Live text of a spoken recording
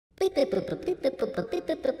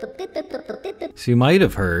So you might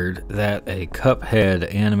have heard that a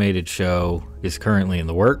Cuphead animated show is currently in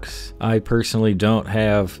the works. I personally don't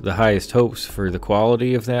have the highest hopes for the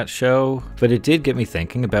quality of that show, but it did get me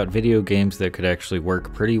thinking about video games that could actually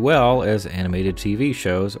work pretty well as animated TV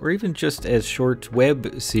shows, or even just as short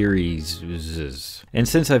web series. And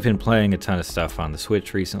since I've been playing a ton of stuff on the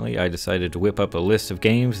Switch recently, I decided to whip up a list of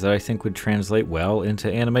games that I think would translate well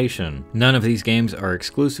into animation. None of these games are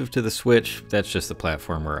exclusive to the Switch, that's just the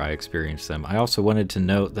platform where I experienced them. I also wanted to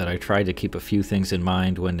note that I tried to keep a few things in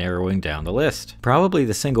mind when narrowing down the list. Probably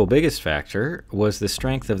the single biggest factor was the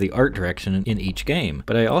strength of the art direction in each game,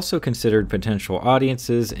 but I also considered potential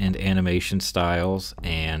audiences and animation styles,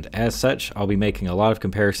 and as such, I'll be making a lot of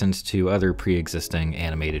comparisons to other pre-existing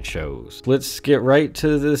animated shows. Let's get right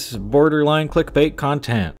to this borderline clickbait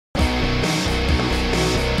content.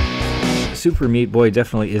 Super Meat Boy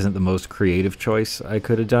definitely isn't the most creative choice I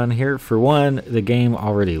could have done here. For one, the game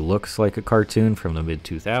already looks like a cartoon from the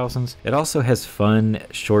mid-2000s. It also has fun,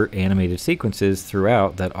 short animated sequences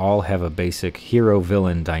throughout that all have a basic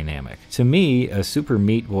hero-villain dynamic. To me, a Super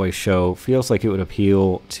Meat Boy show feels like it would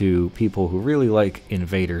appeal to people who really like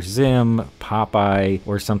Invader Zim, Popeye,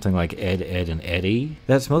 or something like Ed, Edd n Eddy.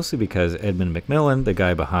 That's mostly because Edmund McMillen, the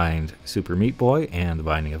guy behind Super Meat Boy and The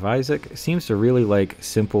Binding of Isaac, seems to really like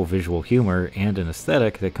simple visual humor and an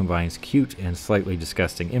aesthetic that combines cute and slightly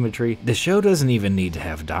disgusting imagery. The show doesn't even need to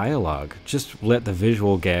have dialogue, just let the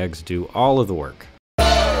visual gags do all of the work.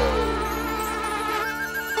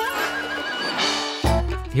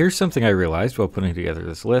 Here's something I realized while putting together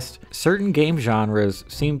this list. Certain game genres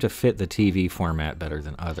seem to fit the TV format better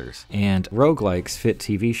than others, and roguelikes fit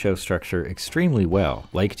TV show structure extremely well.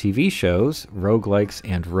 Like TV shows, roguelikes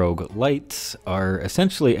and roguelites are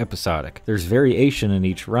essentially episodic. There's variation in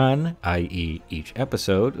each run, i.e. each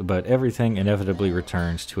episode, but everything inevitably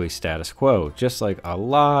returns to a status quo, just like a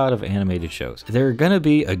lot of animated shows. There are gonna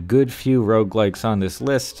be a good few roguelikes on this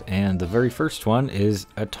list, and the very first one is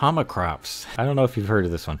Atomicrops. I don't know if you've heard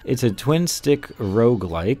of this one. It's a twin-stick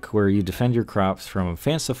roguelike where you defend your crops from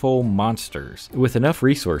fanciful monsters. With enough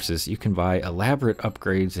resources, you can buy elaborate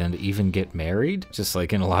upgrades and even get married, just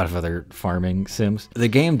like in a lot of other farming sims. The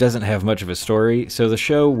game doesn't have much of a story, so the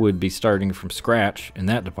show would be starting from scratch in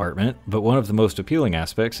that department, but one of the most appealing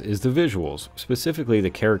aspects is the visuals, specifically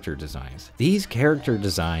the character designs. These character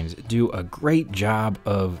designs do a great job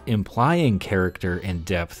of implying character and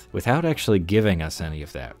depth without actually giving us any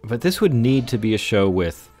of that. But this would need to be a show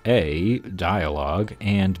with A, dialogue,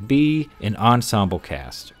 and B, an ensemble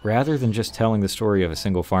cast. Rather than just telling the story of a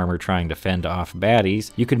single farmer trying to fend off baddies,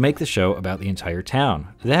 you could make the show about the entire town.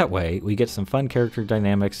 That way, we get some fun character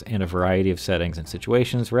dynamics and a variety of settings and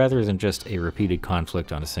situations rather than just a repeated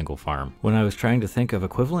conflict on a single farm. When I was trying to think of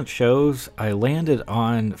equivalent shows, I landed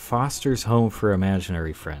on Foster's Home for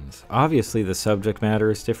Imaginary Friends. Obviously, the subject matter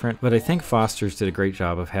is different, but I think Foster's did a great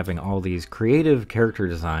job of having all these creative character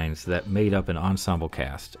designs that made up an ensemble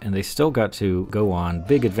cast, and they still got to go on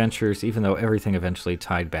big adventures even though everything eventually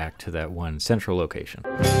tied back to that one central location.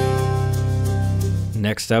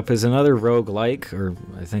 Next up is another roguelike, or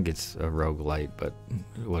I think it's a roguelite, but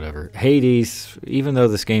whatever. Hades. Even though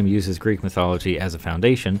this game uses Greek mythology as a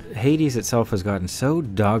foundation, Hades itself has gotten so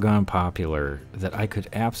doggone popular that I could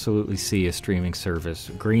absolutely see a streaming service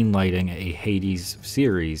greenlighting a Hades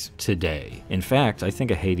series today. In fact, I think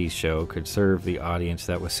a Hades show could serve the audience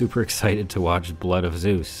that was super excited to watch Blood of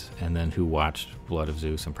Zeus, and then who watched Blood of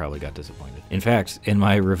Zeus and probably got disappointed. In fact, in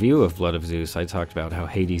my review of Blood of Zeus, I talked about how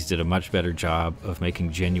Hades did a much better job of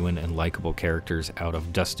making genuine and likable characters out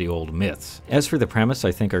of dusty old myths. As for the premise,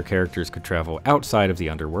 I think our characters could travel outside of the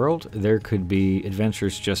underworld. There could be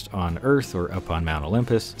adventures just on Earth or up on Mount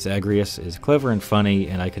Olympus. Zagreus is clever and funny,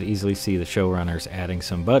 and I could easily see the showrunners adding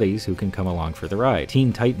some buddies who can come along for the ride,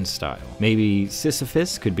 Teen Titans style. Maybe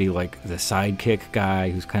Sisyphus could be like the sidekick guy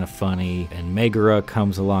who's kind of funny, and Megara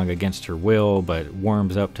comes along against her will, but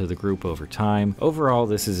warms up to the group over time. Overall,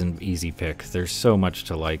 this is an easy pick. There's so much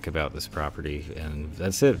to like about this property, and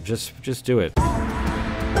that's it. Just do it.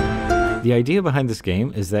 The idea behind this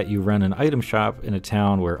game is that you run an item shop in a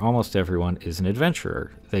town where almost everyone is an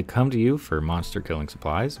adventurer. They come to you for monster killing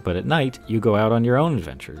supplies, but at night, you go out on your own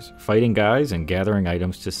adventures, fighting guys and gathering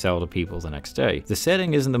items to sell to people the next day. The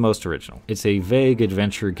setting isn't the most original. It's a vague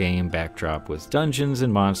adventure game backdrop with dungeons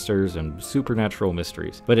and monsters and supernatural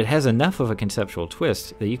mysteries, but it has enough of a conceptual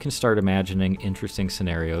twist that you can start imagining interesting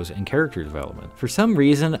scenarios and character development. For some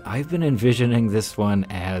reason, I've been envisioning this one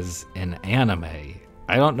as an anime.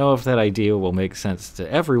 I don't know if that idea will make sense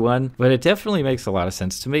to everyone, but it definitely makes a lot of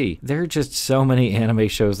sense to me. There are just so many anime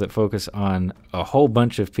shows that focus on a whole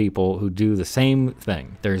bunch of people who do the same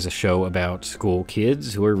thing. There's a show about school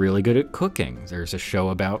kids who are really good at cooking. There's a show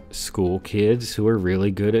about school kids who are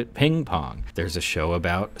really good at ping pong. There's a show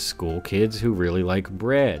about school kids who really like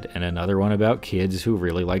bread, and another one about kids who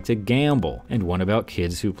really like to gamble, and one about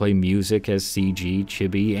kids who play music as CG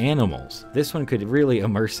chibi animals. This one could really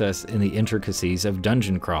immerse us in the intricacies of dungeon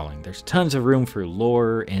crawling. There's tons of room for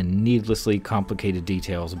lore and needlessly complicated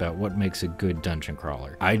details about what makes a good dungeon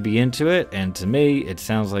crawler. I'd be into it, and to me, it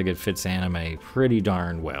sounds like it fits anime pretty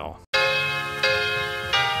darn well.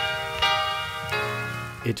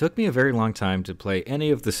 It took me a very long time to play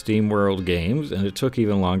any of the SteamWorld games, and it took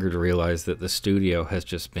even longer to realize that the studio has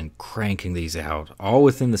just been cranking these out, all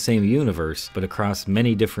within the same universe, but across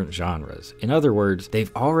many different genres. In other words,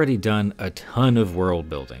 they've already done a ton of world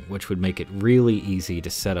building, which would make it really easy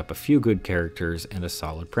to set up a few good characters and a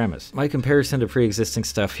solid premise. My comparison to pre-existing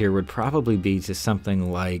stuff here would probably be to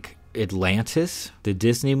something like Atlantis, the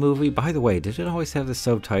Disney movie. By the way, did it always have the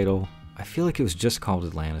subtitle? I feel like it was just called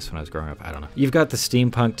Atlantis when I was growing up. I don't know. You've got the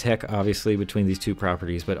steampunk tech, obviously, between these two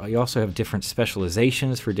properties, but you also have different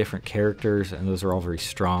specializations for different characters, and those are all very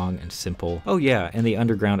strong and simple. Oh yeah, and the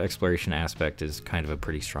underground exploration aspect is kind of a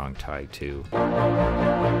pretty strong tie, too.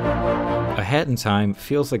 A Hat in Time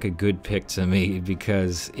feels like a good pick to me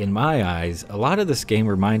because, in my eyes, a lot of this game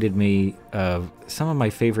reminded me of some of my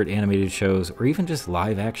favorite animated shows, or even just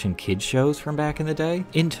live-action kid shows from back in the day.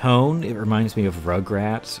 In tone, it reminds me of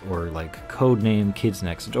Rugrats or like Codename Kids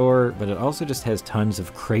Next Door, but it also just has tons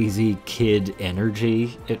of crazy kid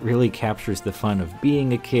energy. It really captures the fun of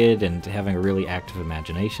being a kid and having a really active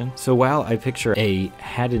imagination. So while I picture a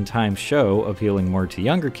Hat in Time show appealing more to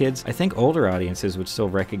younger kids, I think older audiences would still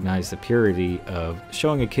recognize the purity of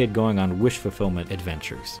showing a kid going on wish fulfillment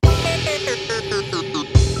adventures.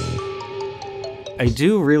 I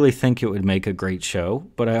do really think it would make a great show,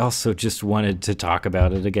 but I also just wanted to talk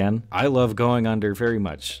about it again. I love Going Under very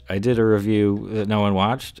much. I did a review that no one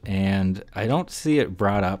watched, and I don't see it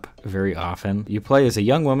brought up very often. You play as a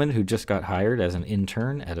young woman who just got hired as an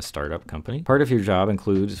intern at a startup company. Part of your job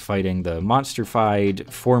includes fighting the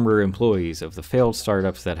monster-fied former employees of the failed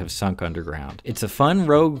startups that have sunk underground. It's a fun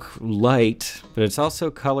roguelite, but it's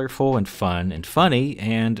also colorful and fun and funny,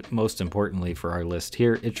 and most importantly for our list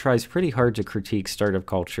here, it tries pretty hard to critique startup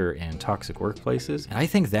culture and toxic workplaces. And I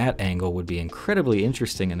think that angle would be incredibly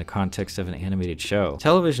interesting in the context of an animated show.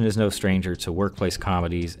 Television is no stranger to workplace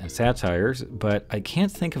comedies and satires, but I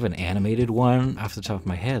can't think of an animated one off the top of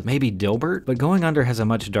my head. Maybe Dilbert? But Going Under has a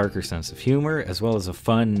much darker sense of humor, as well as a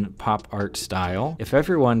fun pop art style. If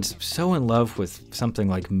everyone's so in love with something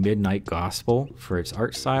like Midnight Gospel for its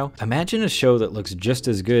art style, imagine a show that looks just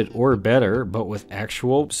as good or better, but with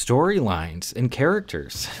actual storylines and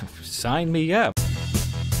characters. Sign me up.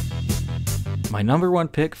 My number one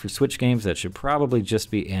pick for Switch games that should probably just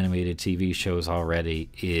be animated TV shows already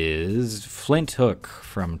is Flint Hook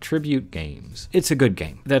from Tribute Games. It's a good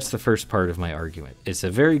game. That's the first part of my argument. It's a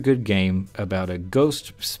very good game about a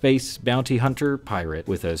ghost space bounty hunter pirate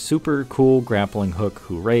with a super cool grappling hook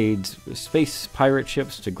who raids space pirate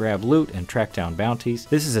ships to grab loot and track down bounties.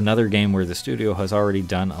 This is another game where the studio has already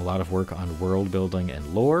done a lot of work on world building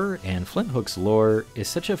and lore, and Flint Hook's lore is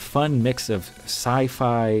such a fun mix of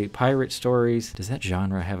sci-fi pirate stories. Does that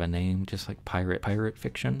genre have a name? Just like pirate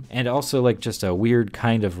fiction? And also like just a weird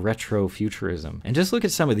kind of retro futurism. And just look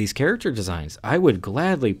at some of these character designs. I would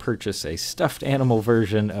gladly purchase a stuffed animal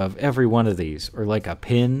version of every one of these, or like a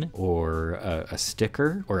pin, or a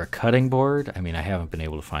sticker, or a cutting board. I mean, I haven't been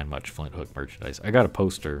able to find much Flint Hook merchandise. I got a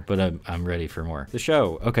poster, but I'm ready for more. The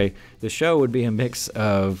show. Okay, the show would be a mix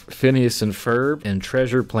of Phineas and Ferb and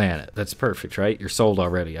Treasure Planet. That's perfect, right? You're sold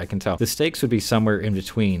already, I can tell. The stakes would be somewhere in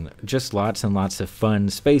between. Just lots and lots of fun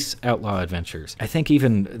space outlaw adventures. I think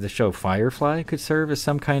even the show Firefly could serve as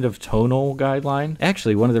some kind of tonal guideline.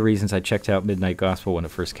 Actually, one of the reasons I checked out Midnight Gospel when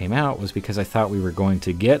it first came out was because I thought we were going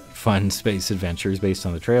to get fun space adventures based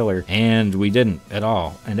on the trailer, and we didn't at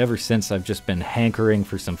all. And ever since, I've just been hankering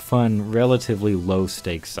for some fun, relatively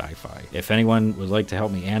low-stakes sci-fi. If anyone would like to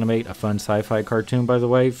help me animate a fun sci-fi cartoon, by the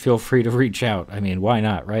way, feel free to reach out. I mean, why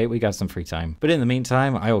not, right? We got some free time. But in the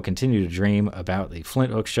meantime, I will continue to dream about the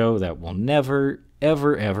Flint Hook show that will never,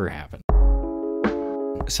 ever happen.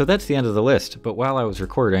 So that's the end of the list, but while I was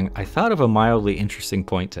recording, I thought of a mildly interesting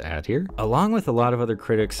point to add here. Along with a lot of other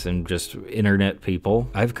critics and just internet people,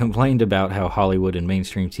 I've complained about how Hollywood and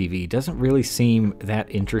mainstream TV doesn't really seem that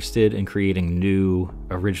interested in creating new,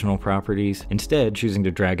 original properties, instead choosing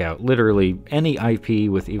to drag out literally any IP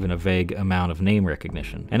with even a vague amount of name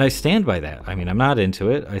recognition. And I stand by that. I mean, I'm not into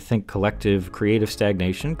it. I think collective creative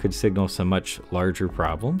stagnation could signal some much larger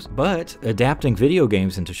problems, but adapting video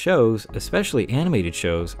games into shows, especially animated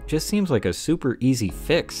shows, just seems like a super easy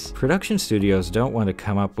fix. Production studios don't want to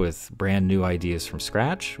come up with brand new ideas from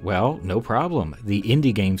scratch? Well, no problem. The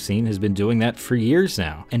indie game scene has been doing that for years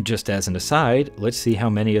now. And just as an aside, let's see how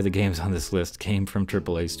many of the games on this list came from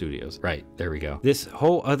AAA studios. Right, there we go. This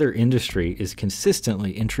whole other industry is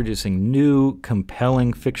consistently introducing new,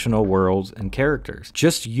 compelling fictional worlds and characters.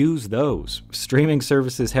 Just use those. Streaming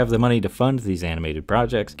services have the money to fund these animated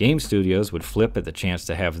projects. Game studios would flip at the chance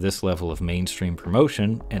to have this level of mainstream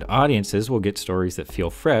promotion, and audiences will get stories that feel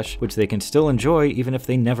fresh, which they can still enjoy even if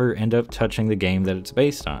they never end up touching the game that it's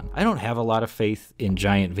based on. I don't have a lot of faith in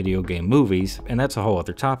giant video game movies, and that's a whole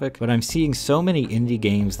other topic, but I'm seeing so many indie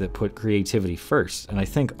games that put creativity first, and I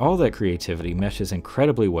think all that creativity meshes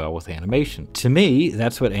incredibly well with animation. To me,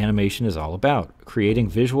 that's what animation is all about, creating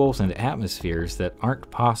visuals and atmospheres that aren't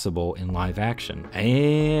possible in live action.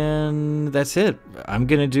 And that's it. I'm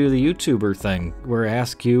gonna do the YouTuber thing, where I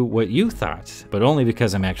ask you what you thought, but only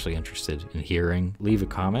because I'm actually interested in hearing. Leave a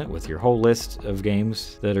comment with your whole list of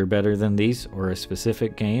games that are better than these, or a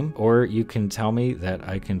specific game, or you can tell me that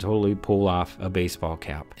I can totally pull off a baseball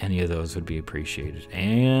cap. Any of those would be appreciated.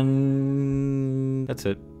 And that's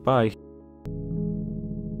it. Bye.